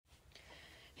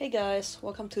Hey guys,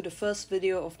 welcome to the first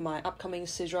video of my upcoming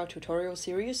SIDRA tutorial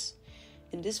series.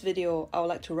 In this video, I would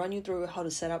like to run you through how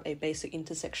to set up a basic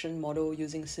intersection model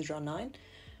using SIDRA 9.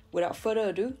 Without further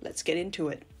ado, let's get into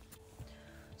it.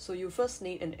 So you first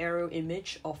need an aerial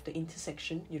image of the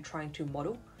intersection you're trying to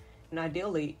model, and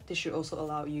ideally, this should also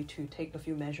allow you to take a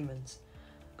few measurements.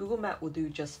 Google Map will do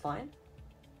just fine.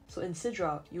 So in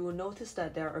SIDRA, you will notice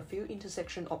that there are a few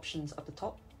intersection options up the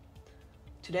top.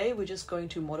 Today we're just going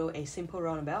to model a simple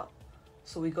roundabout,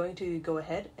 so we're going to go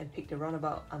ahead and pick the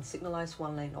roundabout unsignalized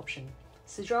one-lane option.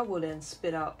 SIDRA will then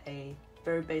spit out a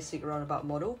very basic roundabout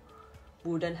model.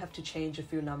 We'll then have to change a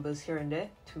few numbers here and there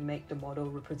to make the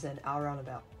model represent our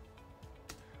roundabout.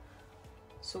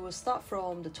 So we'll start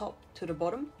from the top to the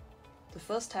bottom. The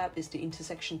first tab is the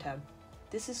intersection tab.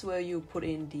 This is where you put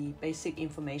in the basic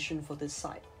information for this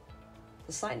site.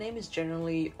 The site name is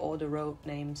generally all the road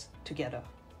names together.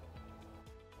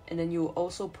 And then you will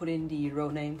also put in the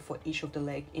road name for each of the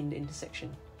leg in the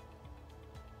intersection.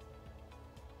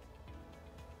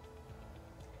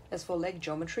 As for leg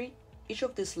geometry, each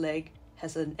of this leg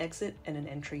has an exit and an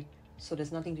entry, so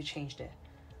there's nothing to change there.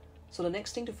 So the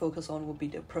next thing to focus on will be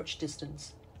the approach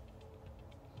distance.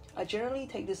 I generally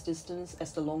take this distance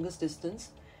as the longest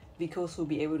distance. Vehicles will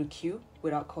be able to queue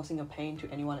without causing a pain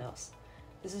to anyone else.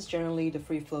 This is generally the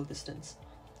free flow distance.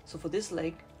 So for this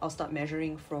leg, I'll start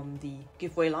measuring from the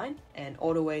giveaway line and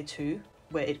all the way to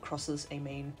where it crosses a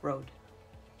main road.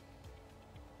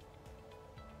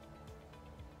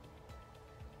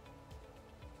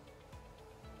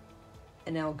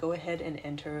 And now go ahead and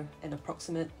enter an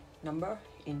approximate number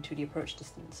into the approach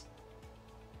distance.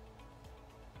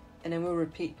 And then we'll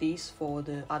repeat these for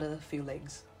the other few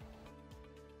legs.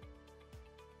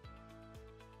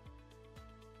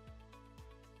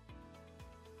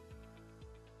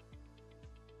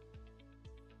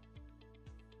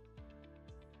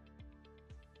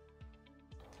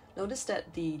 Notice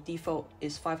that the default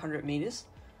is 500 meters,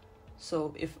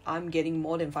 so if I'm getting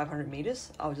more than 500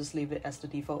 meters, I'll just leave it as the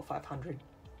default 500.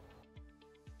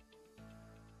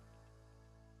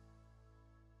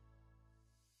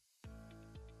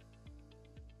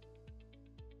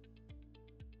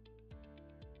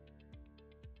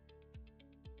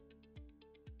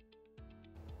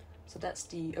 So that's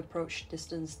the approach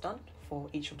distance done for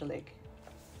each of the leg.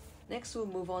 Next, we'll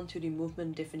move on to the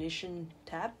movement definition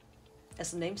tab.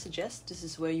 As the name suggests, this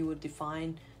is where you would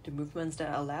define the movements that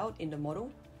are allowed in the model,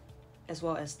 as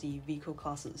well as the vehicle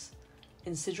classes.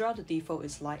 In SIDRA, the default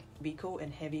is light vehicle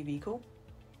and heavy vehicle.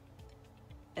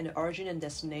 And the origin and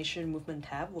destination movement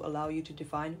tab will allow you to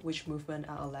define which movement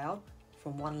are allowed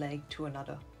from one leg to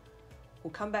another.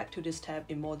 We'll come back to this tab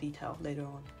in more detail later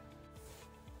on.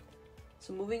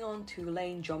 So moving on to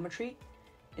lane geometry.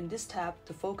 In this tab,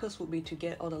 the focus will be to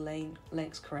get all the lane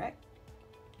lengths correct.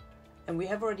 And we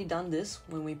have already done this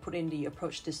when we put in the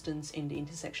approach distance in the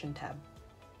intersection tab.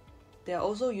 There are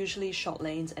also usually short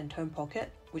lanes and turn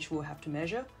pocket, which we'll have to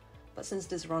measure, but since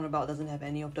this roundabout doesn't have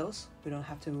any of those, we don't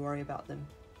have to worry about them.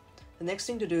 The next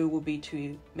thing to do will be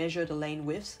to measure the lane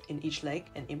widths in each leg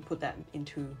and input that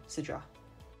into SIDRA.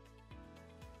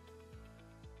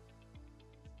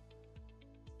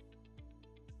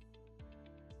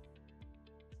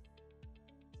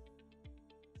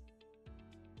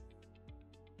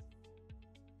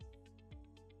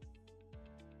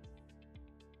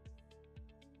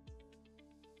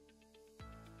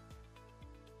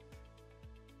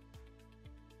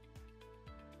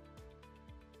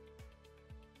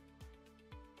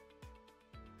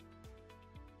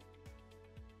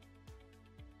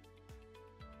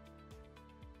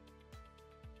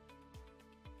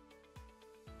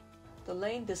 The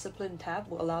Lane Discipline tab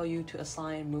will allow you to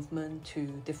assign movement to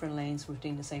different lanes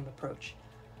within the same approach.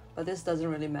 But this doesn't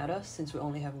really matter since we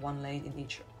only have one lane in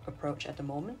each approach at the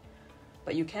moment.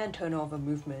 But you can turn off a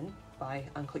movement by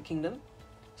unclicking them.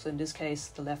 So in this case,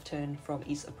 the left turn from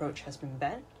each approach has been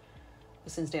banned.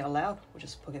 But since they're allowed, we'll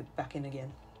just put it back in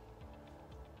again.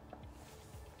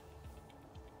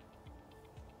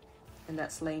 And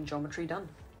that's lane geometry done.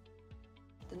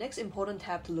 The next important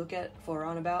tab to look at for a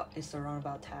roundabout is the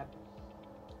roundabout tab.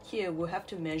 Here we'll have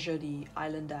to measure the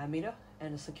island diameter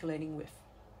and the circulating width.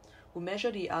 We'll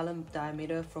measure the island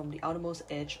diameter from the outermost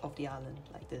edge of the island,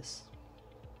 like this.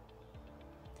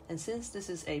 And since this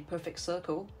is a perfect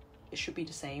circle, it should be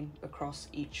the same across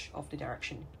each of the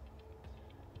direction.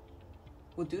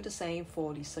 We'll do the same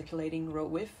for the circulating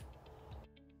road width.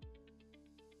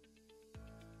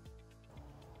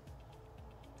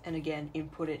 And again,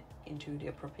 input it into the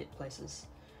appropriate places.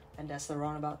 And that's the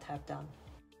roundabout tab done.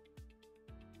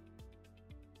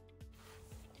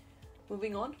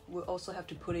 Moving on, we'll also have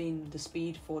to put in the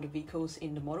speed for the vehicles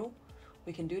in the model.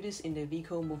 we can do this in the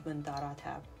Vehicle Movement Data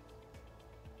tab.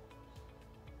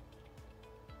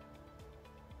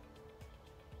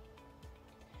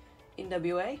 In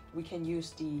WA, we can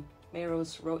use the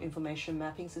Mayro's Road Information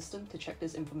Mapping System to check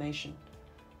this information,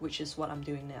 which is what I'm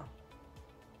doing now.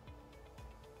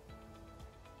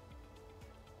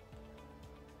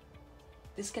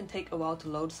 This can take a while to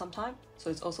load sometime,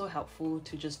 so it's also helpful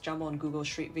to just jump on Google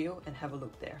Street View and have a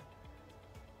look there.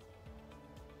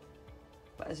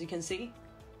 But as you can see,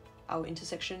 our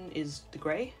intersection is the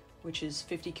grey, which is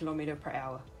 50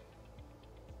 km/h.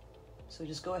 So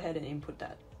just go ahead and input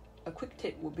that. A quick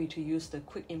tip would be to use the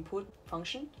quick input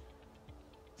function.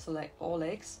 Select all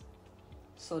legs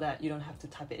so that you don't have to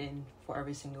type it in for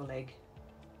every single leg.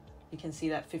 You can see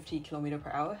that 50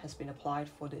 km/h has been applied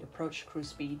for the approach cruise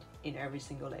speed in every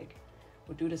single leg.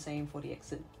 We'll do the same for the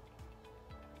exit.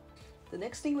 The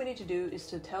next thing we need to do is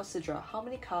to tell SIDRA how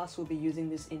many cars will be using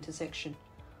this intersection.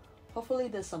 Hopefully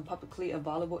there's some publicly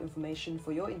available information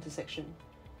for your intersection.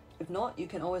 If not, you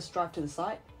can always drive to the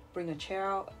site, bring a chair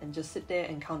out and just sit there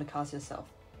and count the cars yourself.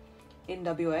 In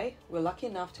WA, we're lucky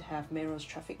enough to have Mayro's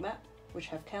traffic map, which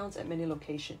have counts at many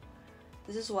locations.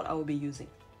 This is what I will be using.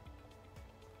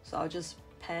 So I'll just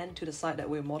pan to the site that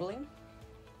we're modeling.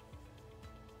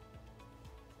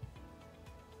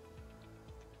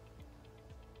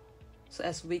 So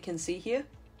as we can see here,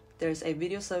 there's a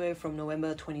video survey from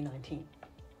November 2019.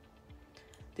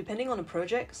 Depending on the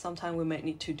project, sometimes we might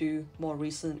need to do more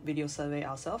recent video survey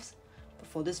ourselves, but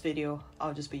for this video,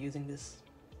 I'll just be using this.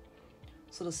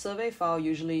 So the survey file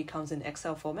usually comes in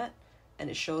Excel format, and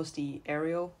it shows the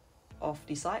aerial of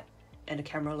the site and the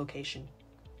camera location.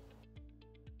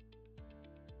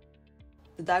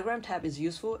 The diagram tab is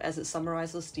useful as it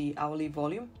summarizes the hourly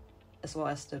volume as well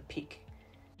as the peak.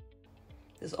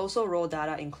 There's also raw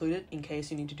data included in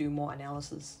case you need to do more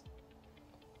analysis.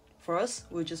 For us,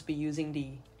 we'll just be using the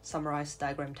Summarize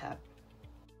Diagram tab.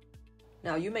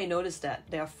 Now you may notice that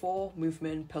there are 4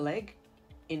 movements per leg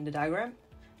in the diagram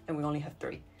and we only have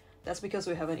 3. That's because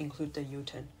we haven't included the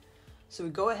U-turn. So we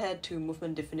go ahead to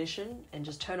movement definition and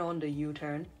just turn on the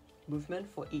U-turn movement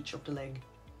for each of the leg.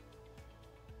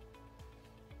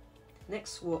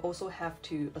 Next, we'll also have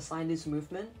to assign this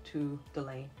movement to the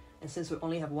lane. And since we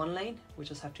only have one lane, we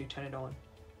just have to turn it on.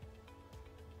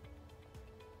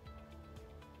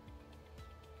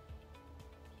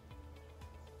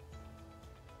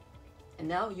 And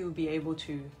now you'll be able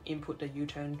to input the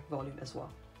U-turn volume as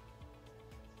well.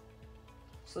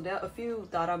 So there are a few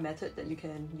data methods that you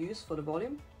can use for the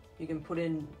volume. You can put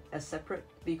in as separate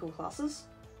vehicle classes,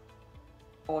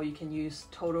 or you can use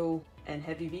total and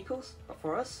heavy vehicles. But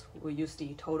for us, we'll use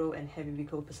the total and heavy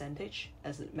vehicle percentage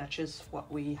as it matches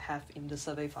what we have in the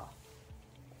survey file.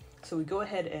 So we go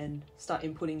ahead and start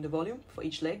inputting the volume for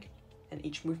each leg and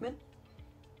each movement.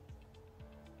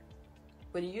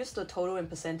 When you use the total and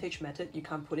percentage method, you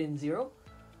can't put in 0,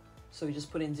 so we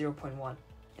just put in 0.1,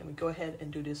 and we go ahead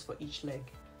and do this for each leg.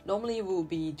 Normally we'll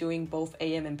be doing both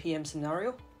AM and PM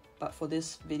scenario, but for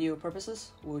this video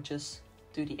purposes, we'll just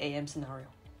do the AM scenario.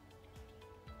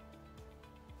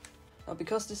 Now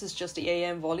because this is just the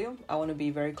AM volume, I want to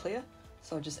be very clear,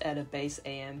 so I'll just add a base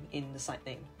AM in the site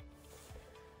name.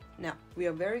 Now, we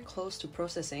are very close to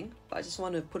processing, but I just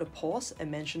want to put a pause and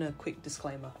mention a quick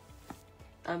disclaimer.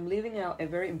 I'm leaving out a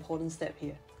very important step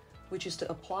here, which is to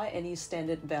apply any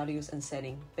standard values and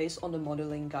setting based on the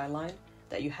modeling guideline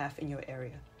that you have in your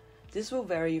area. This will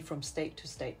vary from state to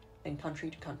state and country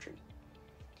to country.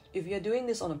 If you're doing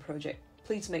this on a project,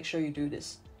 please make sure you do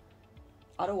this.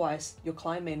 Otherwise, your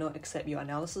client may not accept your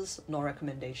analysis nor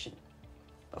recommendation.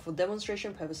 But for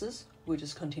demonstration purposes, we'll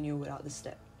just continue without this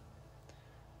step.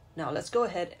 Now let's go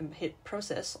ahead and hit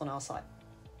process on our site.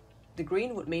 The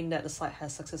green would mean that the site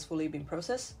has successfully been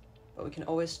processed, but we can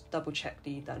always double check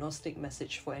the diagnostic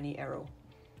message for any error.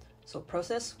 So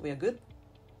process, we are good.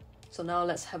 So now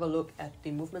let's have a look at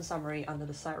the movement summary under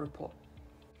the site report.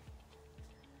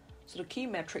 So the key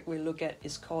metric we look at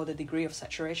is called the degree of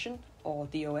saturation, or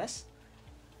DOS.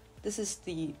 This is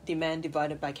the demand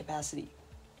divided by capacity.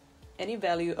 Any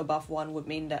value above 1 would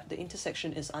mean that the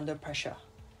intersection is under pressure.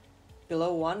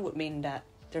 Below 1 would mean that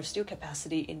there's still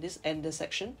capacity in this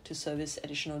intersection to service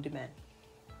additional demand.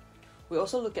 We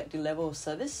also look at the level of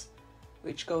service,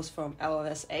 which goes from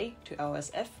LLS-A to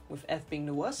LLS-F, with F being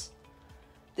the worst.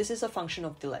 This is a function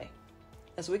of delay.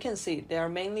 As we can see, there are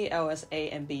mainly LLS-A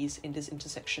and Bs in this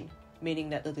intersection, meaning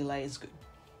that the delay is good.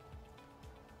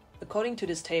 According to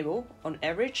this table, on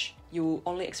average, you will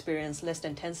only experience less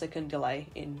than 10-second delay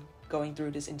in going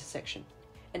through this intersection.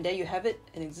 And there you have it,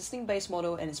 an existing base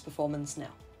model and its performance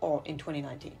now, or in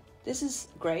 2019. This is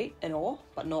great and all,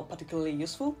 but not particularly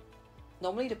useful.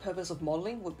 Normally the purpose of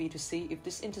modeling would be to see if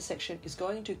this intersection is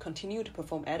going to continue to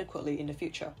perform adequately in the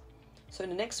future. So in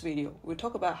the next video, we'll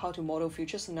talk about how to model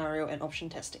future scenario and option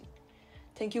testing.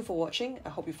 Thank you for watching. I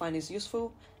hope you find this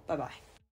useful. Bye bye.